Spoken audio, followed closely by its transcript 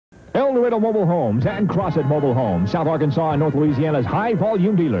El Dorado Mobile Homes and Crossett Mobile Homes, South Arkansas and North Louisiana's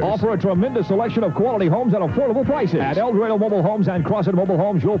high-volume dealers, offer a tremendous selection of quality homes at affordable prices. At El Dorado Mobile Homes and Crossett Mobile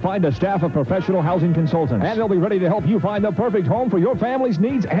Homes, you'll find a staff of professional housing consultants, and they'll be ready to help you find the perfect home for your family's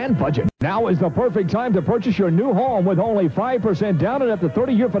needs and budget. Now is the perfect time to purchase your new home with only 5% down and up to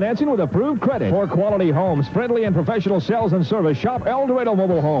 30-year financing with approved credit. For quality homes, friendly and professional sales and service, shop El Dorado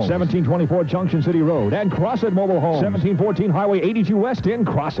Mobile Homes, 1724 Junction City Road, and Crossett Mobile Homes, 1714 Highway 82 West in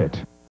Crossett.